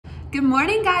Good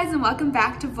morning guys and welcome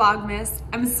back to Vlogmas.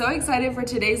 I'm so excited for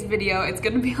today's video. It's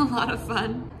gonna be a lot of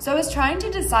fun. So I was trying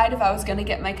to decide if I was gonna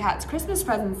get my cats Christmas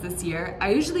presents this year.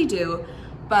 I usually do,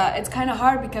 but it's kind of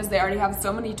hard because they already have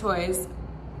so many toys.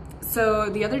 So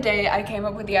the other day I came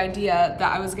up with the idea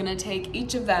that I was gonna take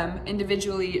each of them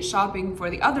individually shopping for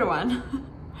the other one.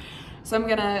 So I'm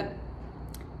gonna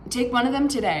take one of them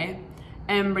today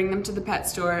and bring them to the pet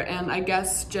store and I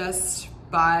guess just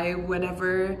buy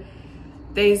whatever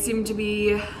they seem to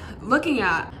be looking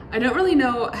at. I don't really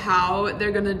know how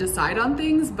they're gonna decide on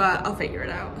things, but I'll figure it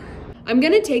out. I'm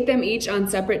gonna take them each on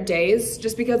separate days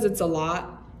just because it's a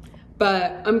lot,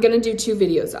 but I'm gonna do 2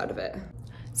 videos out of it.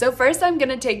 So first I'm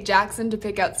gonna take Jackson to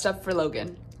pick out stuff for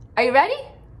Logan. Are you ready?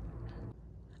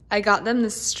 I got them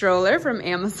this stroller from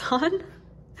Amazon.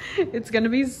 It's gonna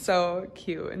be so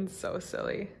cute and so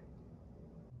silly.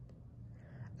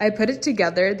 I put it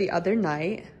together the other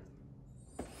night.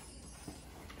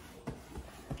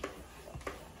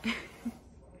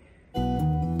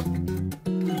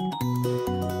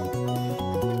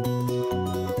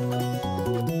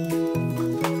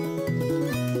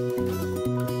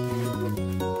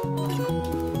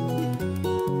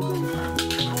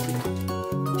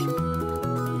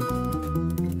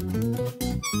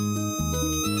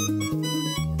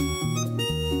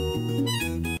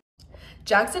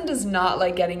 Jackson does not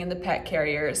like getting in the pet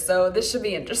carrier, so this should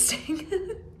be interesting.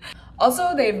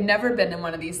 Also, they've never been in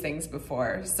one of these things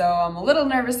before, so I'm a little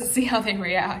nervous to see how they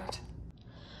react.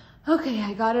 Okay,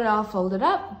 I got it all folded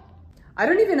up. I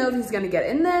don't even know if he's gonna get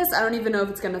in this. I don't even know if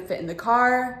it's gonna fit in the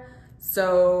car.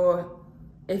 So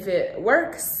if it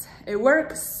works, it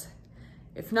works.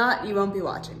 If not, you won't be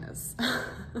watching this.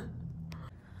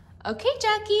 Okay,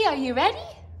 Jackie, are you ready?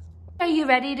 Are you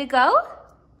ready to go?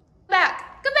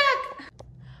 Back, come back.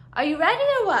 Are you ready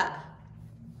or what?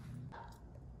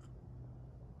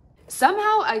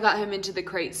 Somehow I got him into the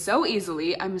crate so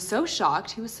easily. I'm so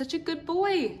shocked. He was such a good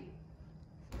boy.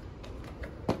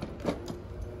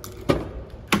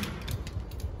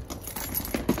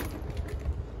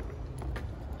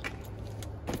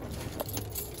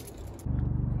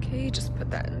 Okay, just put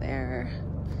that in there.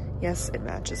 Yes, it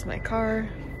matches my car.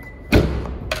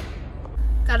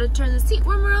 Gotta turn the seat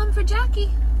warmer on for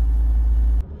Jackie.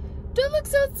 Don't look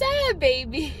so sad,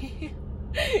 baby.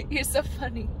 You're so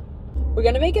funny. We're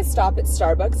gonna make a stop at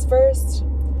Starbucks first.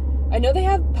 I know they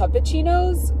have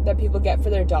puppuccinos that people get for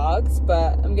their dogs,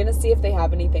 but I'm gonna see if they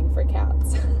have anything for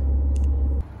cats.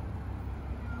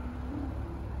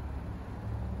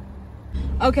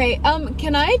 Okay,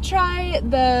 can I try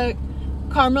the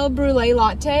caramel brulee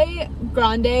latte,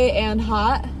 grande and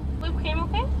hot? Whipped cream,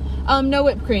 okay? No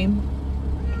whipped cream.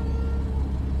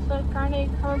 So grande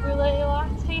caramel brulee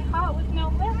latte hot with no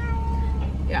whip.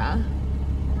 Yeah.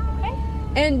 Okay.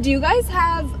 And do you guys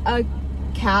have a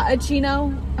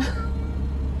cappuccino?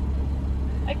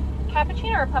 A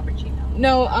cappuccino or a puppuccino?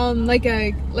 No,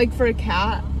 like for a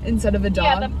cat instead of a dog.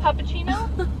 Yeah, the puppuccino.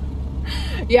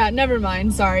 Yeah, never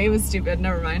mind. Sorry, it was stupid.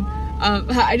 Never mind.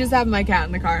 I just have my cat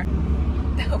in the car.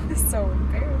 That was so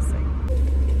embarrassing.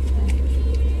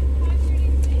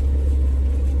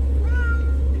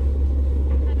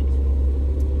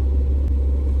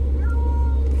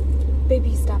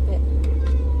 Baby, stop it.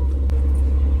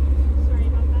 Sorry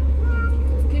about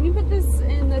that. Can you put this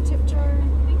in the tip jar?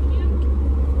 Thank you.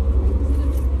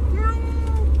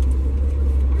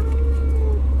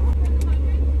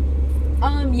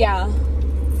 Yeah.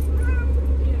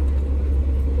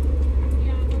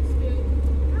 Yeah, that's good.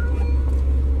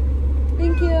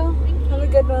 Thank you. Have a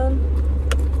good one.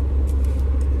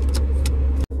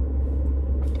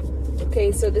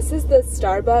 Okay, so this is the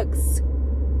Starbucks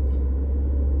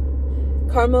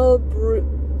caramel latte.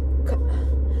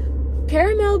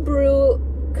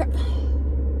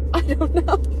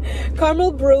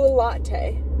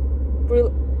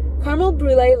 Caramel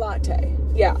brulee latte.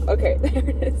 Yeah, okay, there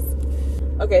it is.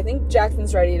 Okay, I think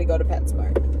Jackson's ready to go to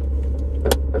PetSmart.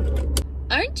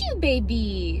 Aren't you,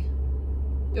 baby?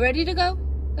 You ready to go?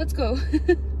 Let's go.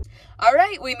 All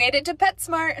right, we made it to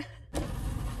PetSmart.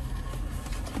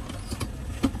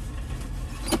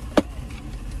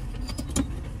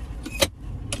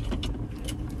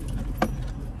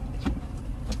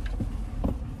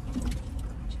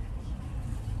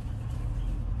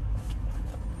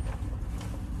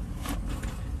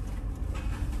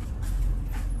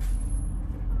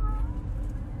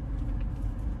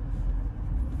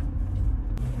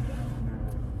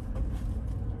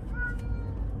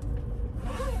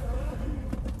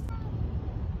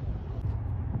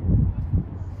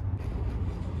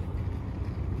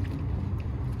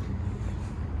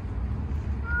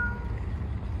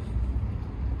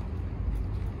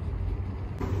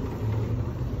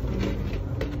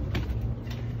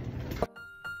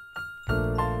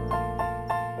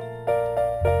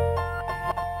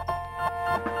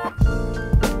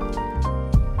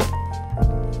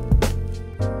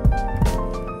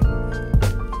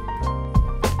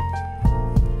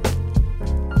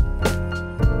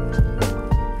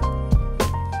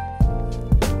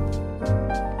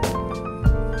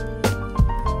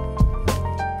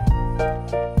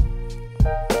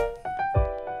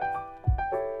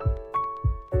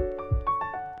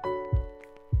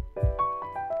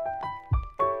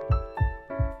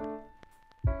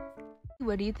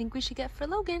 what do you think we should get for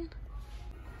Logan?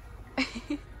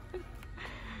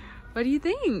 What do you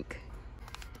think?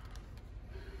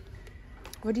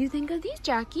 What do you think of these,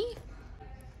 Jackie?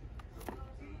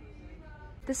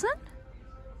 This one?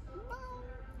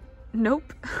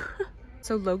 Nope.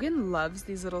 So Logan loves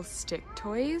these little stick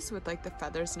toys with like the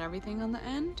feathers and everything on the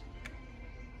end.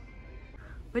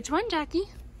 Which one, Jackie?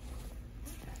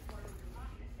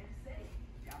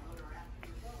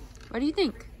 What do you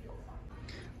think?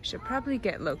 We should probably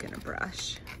get Logan a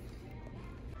brush.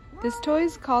 This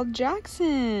toy's called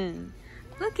Jackson.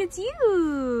 Look, it's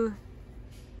you.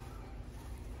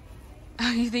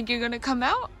 Oh, you think you're gonna come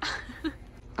out?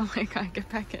 Oh my God, get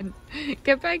back in.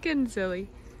 Get back in, silly.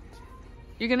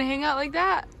 You're gonna hang out like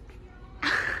that?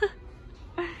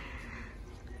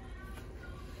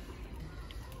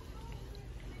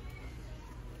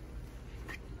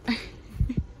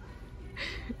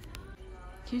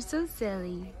 You're so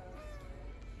silly.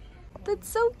 That's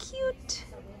so cute.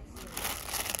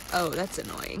 Oh, that's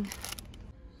annoying.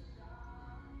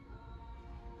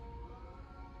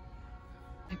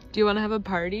 Do you want to have a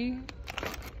party?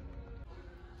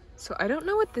 So I don't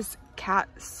know what this cat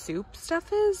soup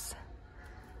stuff is,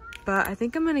 but I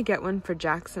think I'm gonna get one for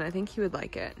Jackson. I think he would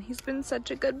like it. He's been such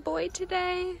a good boy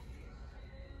today.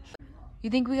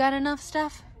 You think we got enough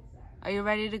stuff? Are you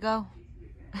ready to go?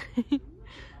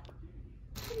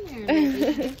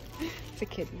 It's a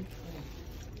kitten.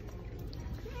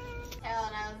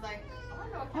 And I was like, I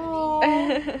wonder what kind Oh,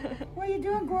 what are you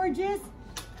doing, gorgeous?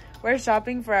 We're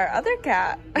shopping for our other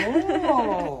cat.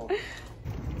 Oh.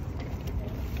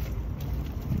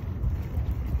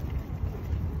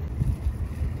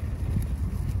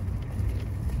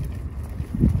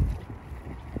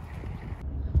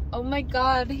 Oh my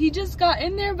God, he just got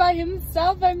in there by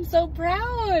himself. I'm so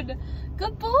proud.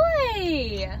 Good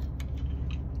boy.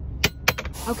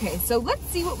 Okay, so let's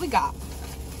see what we got.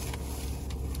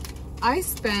 I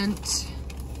spent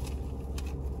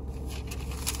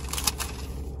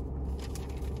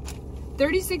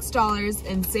 $36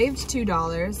 and saved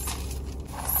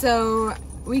 $2. So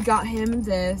we got him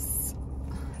this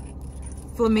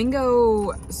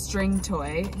flamingo string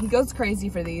toy. He goes crazy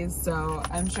for these, so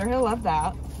I'm sure he'll love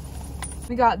that.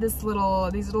 We got these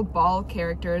little ball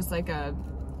characters, like a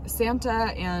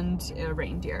Santa and a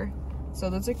reindeer. So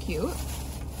those are cute.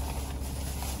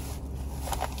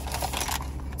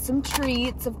 Some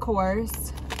treats, of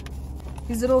course.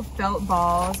 These little felt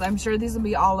balls. I'm sure these will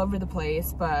be all over the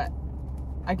place, but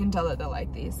I can tell that they'll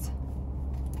like these.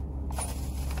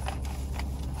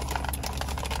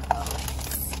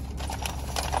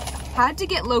 Had to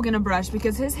get Logan a brush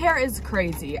because his hair is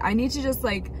crazy. I need to just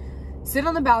like sit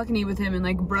on the balcony with him and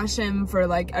like brush him for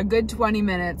like a good 20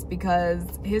 minutes because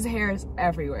his hair is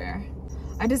everywhere.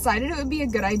 I decided it would be a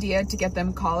good idea to get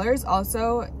them collars.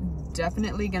 Also,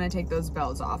 definitely gonna take those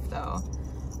bells off though.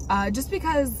 Just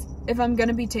because if I'm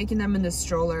gonna be taking them in the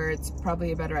stroller, it's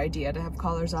probably a better idea to have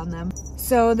collars on them.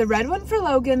 So the red one for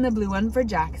Logan, the blue one for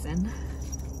Jackson.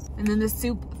 And then the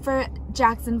soup for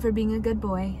Jackson for being a good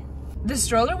boy. The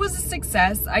stroller was a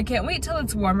success. I can't wait till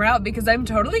it's warmer out because I'm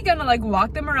totally gonna like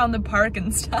walk them around the park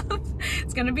and stuff.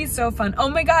 It's gonna be so fun. Oh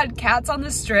my God, cats on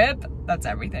the strip. That's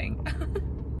everything.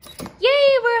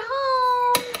 Yay, we're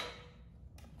home.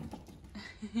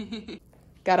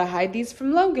 Gotta hide these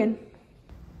from Logan.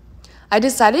 I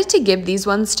decided to give these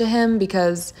ones to him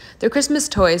because they're Christmas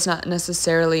toys, not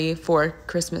necessarily for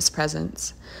Christmas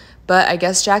presents. But I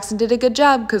guess Jackson did a good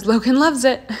job because Logan loves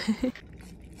it.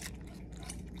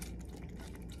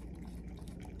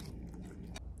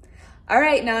 All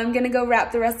right, now I'm gonna go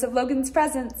wrap the rest of Logan's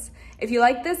presents. If you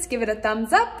like this, give it a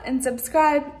thumbs up and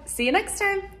subscribe. See you next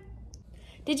time.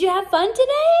 Did you have fun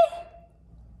today?